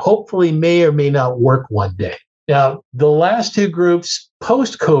something that hopefully may or may not work one day. Now, the last two groups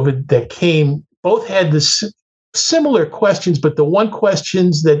post-COVID that came both had this similar questions, but the one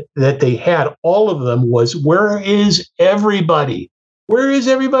questions that they had, all of them, was, where is everybody? Where is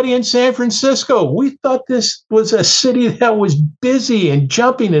everybody in San Francisco? We thought this was a city that was busy and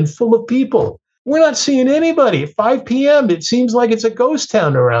jumping and full of people. We're not seeing anybody. At 5 p.m., it seems like it's a ghost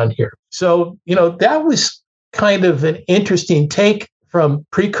town around here. So, that was kind of an interesting take from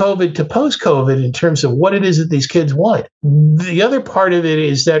pre-COVID to post-COVID in terms of what it is that these kids want. The other part of it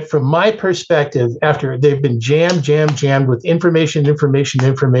is that from my perspective, after they've been jammed with information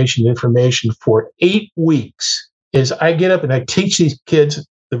for 8 weeks, is I get up and I teach these kids,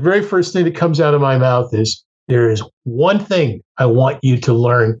 the very first thing that comes out of my mouth is, there is one thing I want you to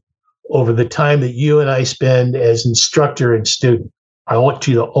learn over the time that you and I spend as instructor and student. I want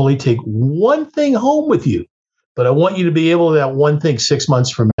you to only take one thing home with you. But I want you to be able to that one thing 6 months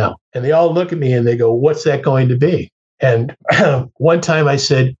from now. And they all look at me and they go, what's that going to be? And one time I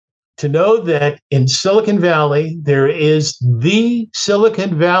said, to know that in Silicon Valley, there is the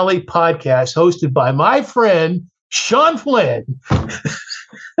Silicon Valley podcast hosted by my friend, Sean Flynn.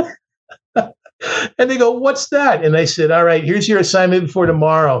 And they go, what's that? And I said, all right, here's your assignment for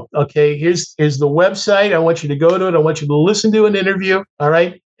tomorrow. Okay, here's the website. I want you to go to it. I want you to listen to an interview. All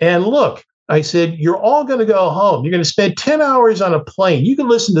right. And look, I said, you're all going to go home. You're going to spend 10 hours on a plane. You can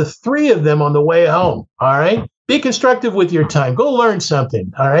listen to 3 of them on the way home. All right. Be constructive with your time. Go learn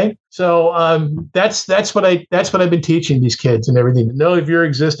something. All right. So that's what I've been teaching these kids and everything. To know of your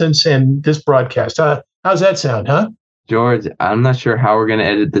existence and this broadcast. How's that sound, huh? George, I'm not sure how we're going to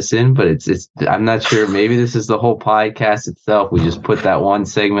edit this in, but it's I'm not sure. Maybe this is the whole podcast itself. We just put that one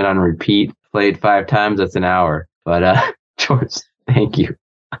segment on repeat, played 5 times. That's an hour. But George, thank you.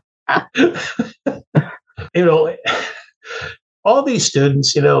 All these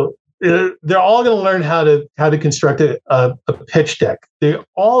students, they're all going to learn how to construct a pitch deck. They're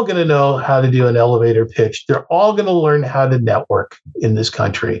all going to know how to do an elevator pitch. They're all going to learn how to network in this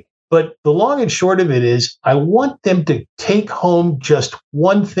country. But the long and short of it is, I want them to take home just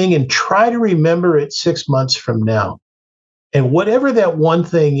one thing and try to remember it 6 months from now. And whatever that one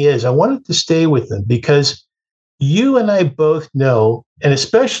thing is, I want it to stay with them, because you and I both know, and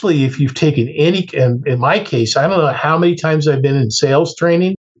especially if you've taken any, and in my case, I don't know how many times I've been in sales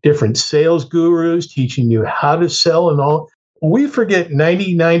training, different sales gurus teaching you how to sell and all. We forget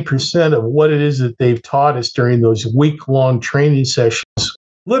 99% of what it is that they've taught us during those week-long training sessions,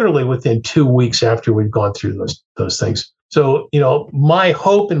 literally within 2 weeks after we've gone through those things. So, my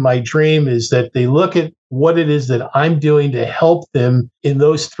hope and my dream is that they look at what it is that I'm doing to help them in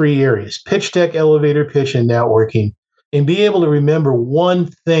those 3 areas: pitch deck, elevator pitch, and networking, and be able to remember one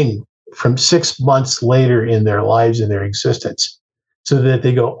thing from 6 months later in their lives and their existence, so that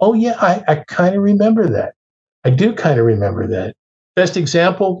they go, oh yeah, I kind of remember that. I do kind of remember that. Best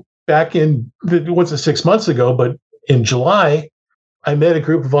example, back in, it wasn't 6 months ago, but in July, I met a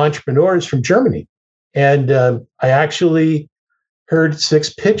group of entrepreneurs from Germany. And I actually heard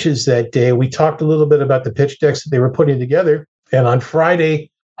 6 pitches that day. We talked a little bit about the pitch decks that they were putting together. And on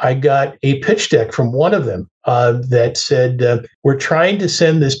Friday, I got a pitch deck from one of them that said, we're trying to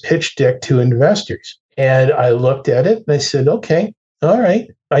send this pitch deck to investors. And I looked at it and I said, okay, all right.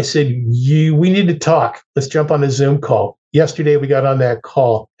 I said, we need to talk. Let's jump on a Zoom call. Yesterday, we got on that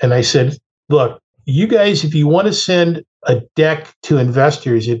call. And I said, look, you guys, if you want to send a deck to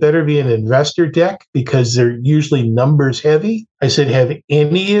investors, it better be an investor deck, because they're usually numbers heavy. I said, have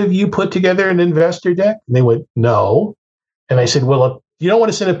any of you put together an investor deck? And they went, no. And I said, well, You don't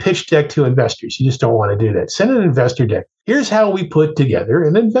want to send a pitch deck to investors. You just don't want to do that. Send an investor deck. Here's how we put together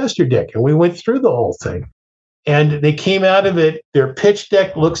an investor deck. And we went through the whole thing. And they came out of it. Their pitch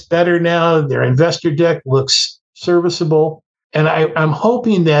deck looks better now. Their investor deck looks serviceable. And I'm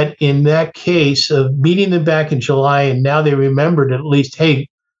hoping that in that case of meeting them back in July, and now they remembered at least, hey,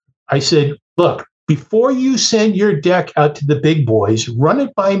 I said, look, before you send your deck out to the big boys, run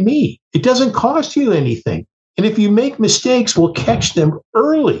it by me. It doesn't cost you anything. And if you make mistakes, we'll catch them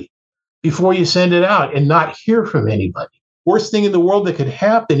early before you send it out and not hear from anybody. Worst thing in the world that could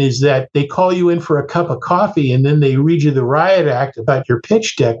happen is that they call you in for a cup of coffee and then they read you the riot act about your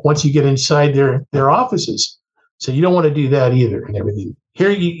pitch deck once you get inside their offices. So you don't want to do that either and everything. Here,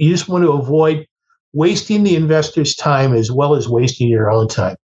 you just want to avoid wasting the investor's time as well as wasting your own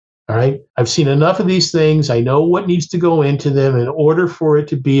time. All right. I've seen enough of these things. I know what needs to go into them in order for it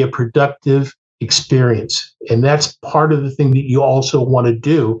to be a productive experience. And that's part of the thing that you also want to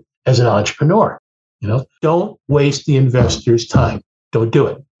do as an entrepreneur. Don't waste the investor's time. Don't do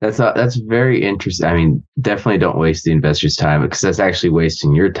it. That's very interesting. I mean, definitely don't waste the investor's time, because that's actually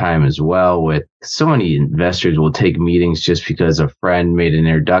wasting your time as well. With so many investors will take meetings just because a friend made an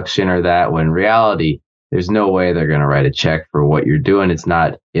introduction or that, when in reality, there's no way they're going to write a check for what you're doing. It's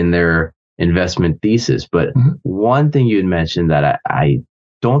not in their investment thesis. But one thing you had mentioned that I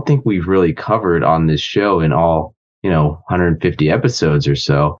don't think we've really covered on this show in all, 150 episodes or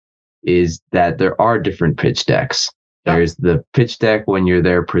so, is that there are different pitch decks. Yep. There's the pitch deck when you're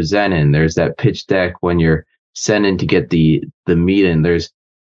there presenting. There's that pitch deck when you're sending to get the meeting. There's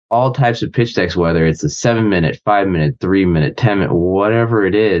all types of pitch decks, whether it's a 7-minute, 5-minute, 3-minute, 10-minute, whatever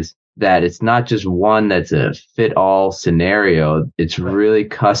it is, that it's not just one that's a fit-all scenario. It's really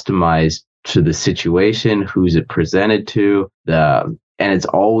customized to the situation, who's it presented to, and it's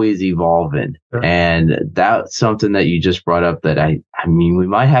always evolving. Sure. And that's something that you just brought up that I mean, we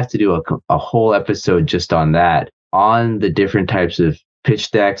might have to do a whole episode just on that, on the different types of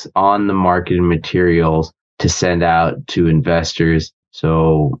pitch decks, on the marketing materials to send out to investors.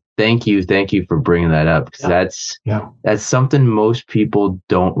 So thank you for bringing that up, because that's something most people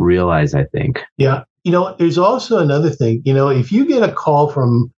don't realize, I think. Yeah. There's also another thing, if you get a call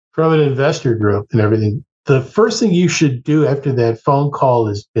from an investor group and everything, the first thing you should do after that phone call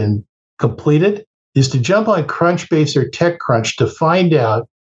has been completed is to jump on Crunchbase or TechCrunch to find out,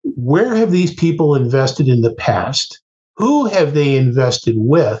 where have these people invested in the past? Who have they invested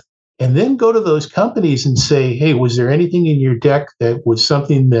with? And then go to those companies and say, hey, was there anything in your deck that was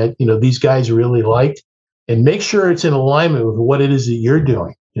something that, these guys really liked? And make sure it's in alignment with what it is that you're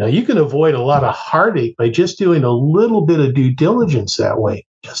doing. You can avoid a lot of heartache by just doing a little bit of due diligence that way,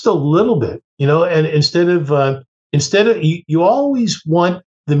 just a little bit, and instead of you always want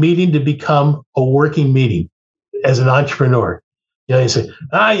the meeting to become a working meeting as an entrepreneur. You say,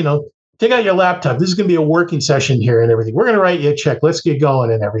 take out your laptop. This is going to be a working session here and everything. We're going to write you a check. Let's get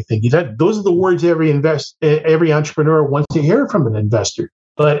going and everything. Those are the words every entrepreneur wants to hear from an investor.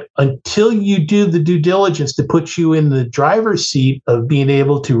 But until you do the due diligence to put you in the driver's seat of being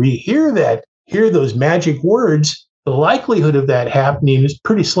able to hear those magic words, the likelihood of that happening is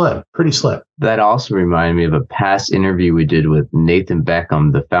pretty slim. That also reminded me of a past interview we did with Nathan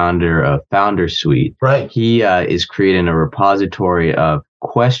Beckham, the founder of Founder Suite. Right. He is creating a repository of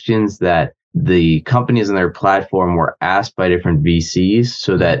questions that the companies on their platform were asked by different VCs,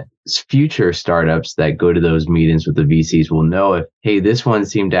 so that future startups that go to those meetings with the VCs will know if, hey, this one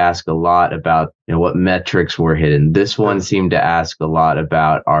seemed to ask a lot about what metrics were hidden. This one seemed to ask a lot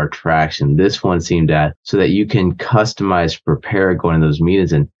about our traction. This one seemed to, so that you can customize, prepare going to those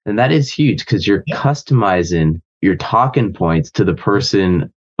meetings. And that is huge, because you're customizing your talking points to the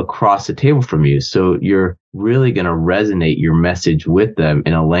person across the table from you. So you're really going to resonate your message with them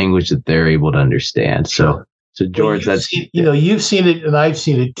in a language that they're able to understand. Sure. So George, you've seen it and I've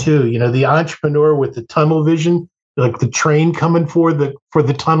seen it too. The entrepreneur with the tunnel vision, like the train coming for the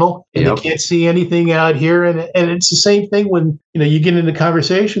tunnel, and they can't see anything out here. And it's the same thing when you get into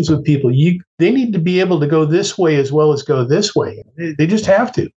conversations with people. They need to be able to go this way as well as go this way. They just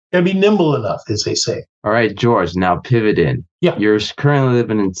have to. Gotta be nimble enough, as they say. All right, George, now pivot in. Yeah. You're currently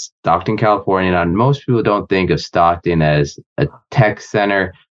living in Stockton, California. Now, most people don't think of Stockton as a tech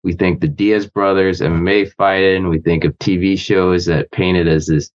center. We think the Diaz brothers, MMA fighting. We think of TV shows that paint it as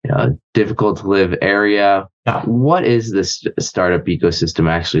this difficult to live area. Yeah. What is this startup ecosystem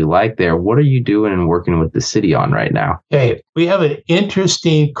actually like there? What are you doing and working with the city on right now? Hey, we have an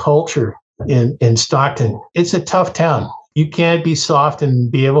interesting culture in Stockton. It's a tough town. You can't be soft and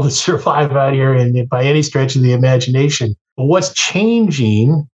be able to survive out here by any stretch of the imagination. But what's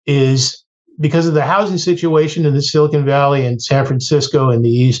changing is because of the housing situation in the Silicon Valley and San Francisco and the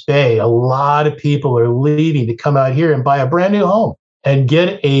East Bay, a lot of people are leaving to come out here and buy a brand new home and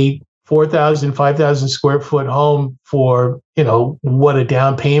get a 4,000, 5,000 square foot home for, what a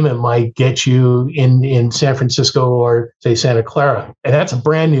down payment might get you in San Francisco or say Santa Clara. And that's a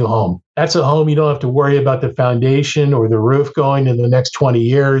brand new home. That's a home you don't have to worry about the foundation or the roof going in the next 20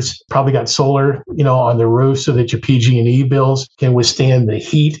 years. Probably got solar, on the roof so that your PG&E bills can withstand the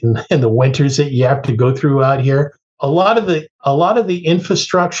heat and the winters that you have to go through out here. A lot of the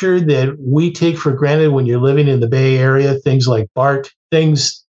infrastructure that we take for granted when you're living in the Bay Area, things like BART,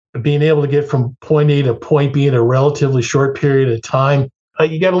 being able to get from point A to point B in a relatively short period of time.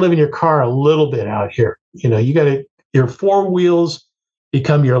 You got to live in your car a little bit out here. Your four wheels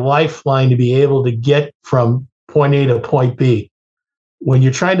become your lifeline to be able to get from point A to point B. When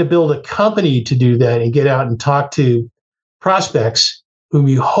you're trying to build a company to do that and get out and talk to prospects whom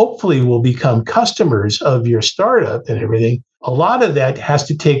you hopefully will become customers of your startup and everything, a lot of that has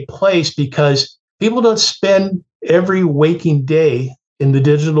to take place because people don't spend every waking day in the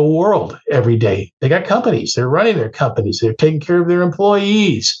digital world every day. They got companies. They're running their companies. They're taking care of their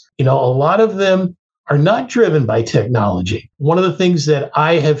employees. A lot of them are not driven by technology. One of the things that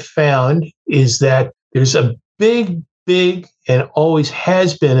I have found is that there's a big, and always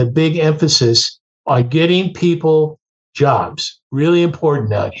has been a big emphasis on getting people jobs. Really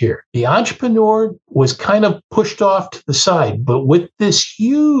important out here. The entrepreneur was kind of pushed off to the side, but with this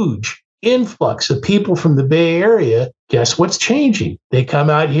huge influx of people from the Bay Area, guess what's changing? They come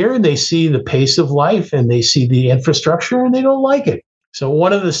out here and they see the pace of life and they see the infrastructure and they don't like it. So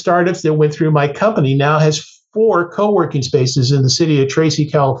one of the startups that went through my company now has 4 co-working spaces in the city of Tracy,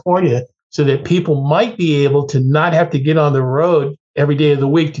 California, so that people might be able to not have to get on the road every day of the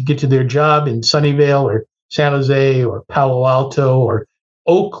week to get to their job in Sunnyvale or San Jose or Palo Alto or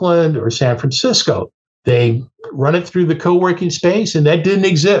Oakland or San Francisco. They run it through the co-working space, and that didn't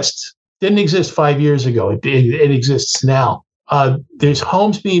exist. Didn't exist 5 years ago. It exists now. There's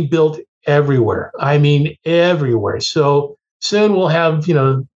homes being built everywhere. I mean, everywhere. So soon we'll have,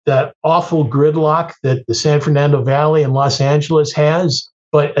 that awful gridlock that the San Fernando Valley and Los Angeles has.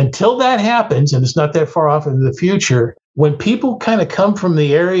 But until that happens, and it's not that far off in the future, when people kind of come from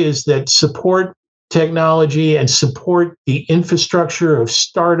the areas that support technology and support the infrastructure of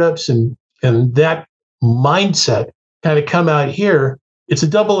startups and that mindset kind of come out here, it's a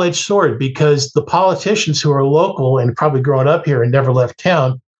double-edged sword because the politicians who are local and probably grown up here and never left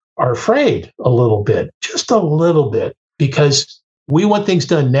town are afraid a little bit, just a little bit, because we want things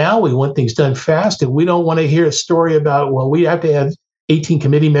done now. We want things done fast. And we don't want to hear a story about, well, we have to have 18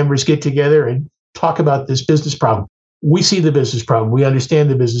 committee members get together and talk about this business problem. We see the business problem. We understand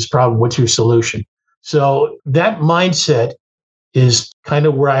the business problem. What's your solution? So that mindset is kind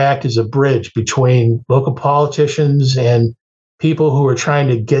of where I act as a bridge between local politicians and people who are trying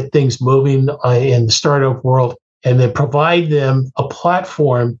to get things moving in the startup world, and then provide them a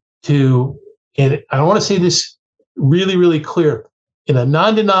platform to, and I want to say this really, really clear, in a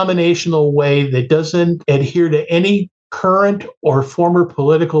non-denominational way that doesn't adhere to any current or former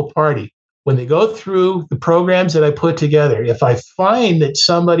political party. When they go through the programs that I put together, if I find that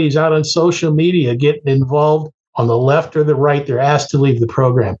somebody's out on social media getting involved on the left or the right, they're asked to leave the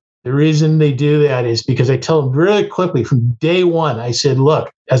program. The reason they do that is because I tell them really quickly from day one, I said,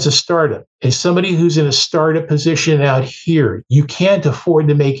 look, as a startup, as somebody who's in a startup position out here, you can't afford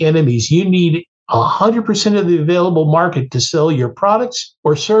to make enemies. You need 100% of the available market to sell your products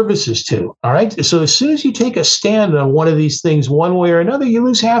or services to. All right. So as soon as you take a stand on one of these things, one way or another, you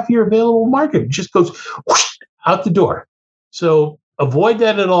lose half your available market. It just goes whoosh, out the door. So avoid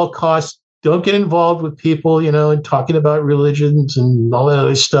that at all costs. Don't get involved with people, and talking about religions and all that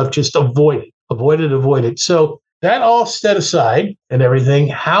other stuff. Just avoid it. Avoid it. So that all set aside and everything,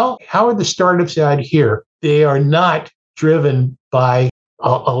 how are the startups out here? They are not driven by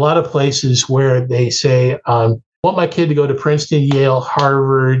a lot of places where they say, I want my kid to go to Princeton, Yale,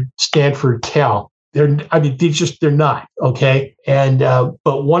 Harvard, Stanford, Cal. They're not, okay? And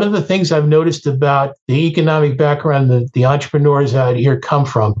but one of the things I've noticed about the economic background that the entrepreneurs out here come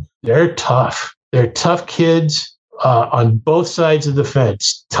from, they're tough. They're tough kids on both sides of the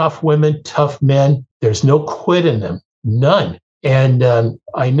fence. Tough women, tough men. There's no quit in them, none. And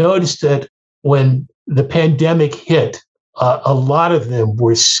I noticed that when the pandemic hit, a lot of them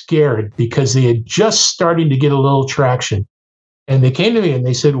were scared because they had just starting to get a little traction. And they came to me and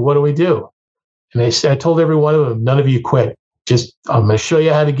they said, what do we do? And I told every one of them, none of you quit. Just, I'm going to show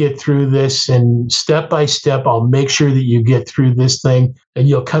you how to get through this. And step by step, I'll make sure that you get through this thing and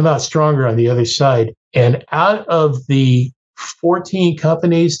you'll come out stronger on the other side. And out of the 14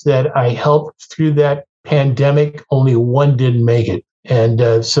 companies that I helped through that pandemic, only one didn't make it.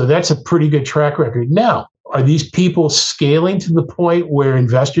 And so that's a pretty good track record. Now, are these people scaling to the point where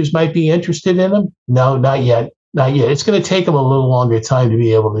investors might be interested in them? No, not yet. Not yet. It's going to take them a little longer time to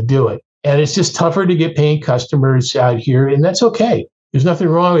be able to do it. And it's just tougher to get paying customers out here. And that's okay. There's nothing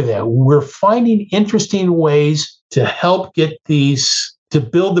wrong with that. We're finding interesting ways to help get these, to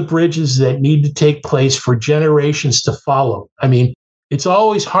build the bridges that need to take place for generations to follow. I mean, it's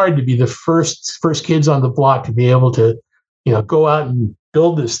always hard to be the first kids on the block to be able to, go out and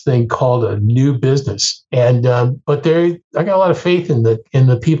build this thing called a new business. And but I got a lot of faith in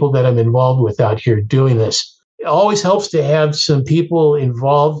the people that I'm involved with out here doing this. It always helps to have some people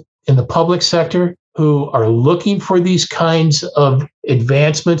involved in the public sector who are looking for these kinds of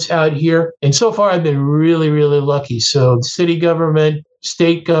advancements out here. And so far, I've been really, really lucky. So city government,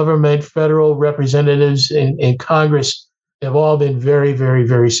 state government, federal representatives, and Congress have all been very, very,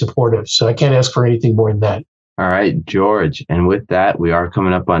 very supportive. So I can't ask for anything more than that. All right, George. And with that, we are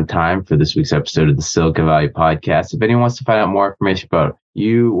coming up on time for this week's episode of the Silicon Valley Podcast. If anyone wants to find out more information about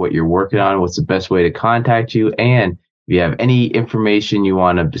you, what you're working on, what's the best way to contact you, and if you have any information you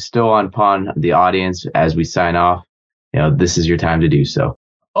want to bestow upon the audience as we sign off, this is your time to do so.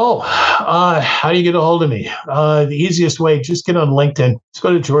 How do you get a hold of me? The easiest way, just get on LinkedIn. Just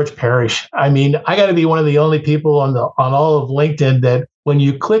go to George Parrish. I mean, I got to be one of the only people on all of LinkedIn that when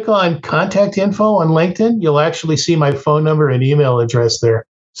you click on contact info on LinkedIn, you'll actually see my phone number and email address there.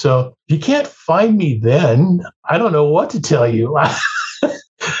 So if you can't find me then, I don't know what to tell you. I'm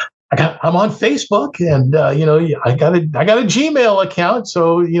on Facebook, and I got a Gmail account.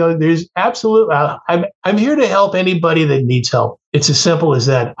 So there's absolutely I'm here to help anybody that needs help. It's as simple as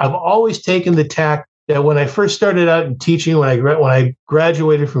that. I've always taken the tack that when I first started out in teaching, when I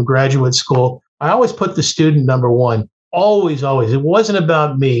graduated from graduate school, I always put the student number one. Always. It wasn't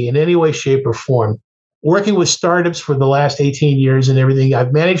about me in any way, shape, or form. Working with startups for the last 18 years and everything,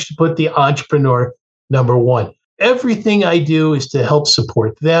 I've managed to put the entrepreneur number one. Everything I do is to help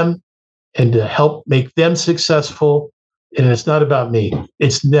support them and to help make them successful. And it's not about me.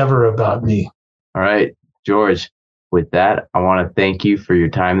 It's never about me. All right, George. With that, I want to thank you for your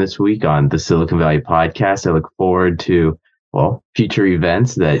time this week on the Silicon Valley Podcast. I look forward to, future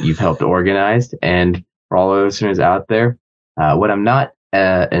events that you've helped organize. And for all the listeners out there, when I'm not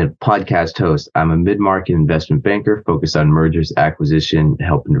a podcast host, I'm a mid-market investment banker focused on mergers, acquisition,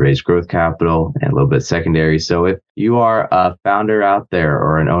 helping to raise growth capital, and a little bit secondary. So if you are a founder out there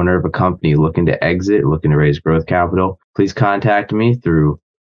or an owner of a company looking to exit, looking to raise growth capital, please contact me through,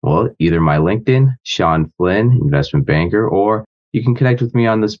 either my LinkedIn, Sean Flynn, investment banker, or you can connect with me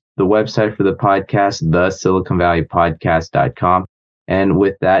on the website for the podcast, thesiliconvalleypodcast.com. And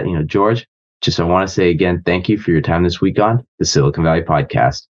with that, George, I want to say again, thank you for your time this week on the Silicon Valley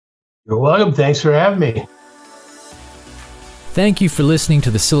Podcast. You're welcome. Thanks for having me. Thank you for listening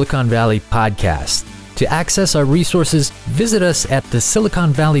to the Silicon Valley Podcast. To access our resources, visit us at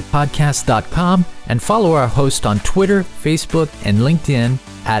thesiliconvalleypodcast.com and follow our host on Twitter, Facebook, and LinkedIn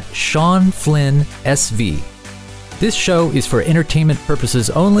at Sean Flynn SV. This show is for entertainment purposes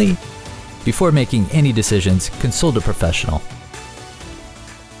only. Before making any decisions, consult a professional.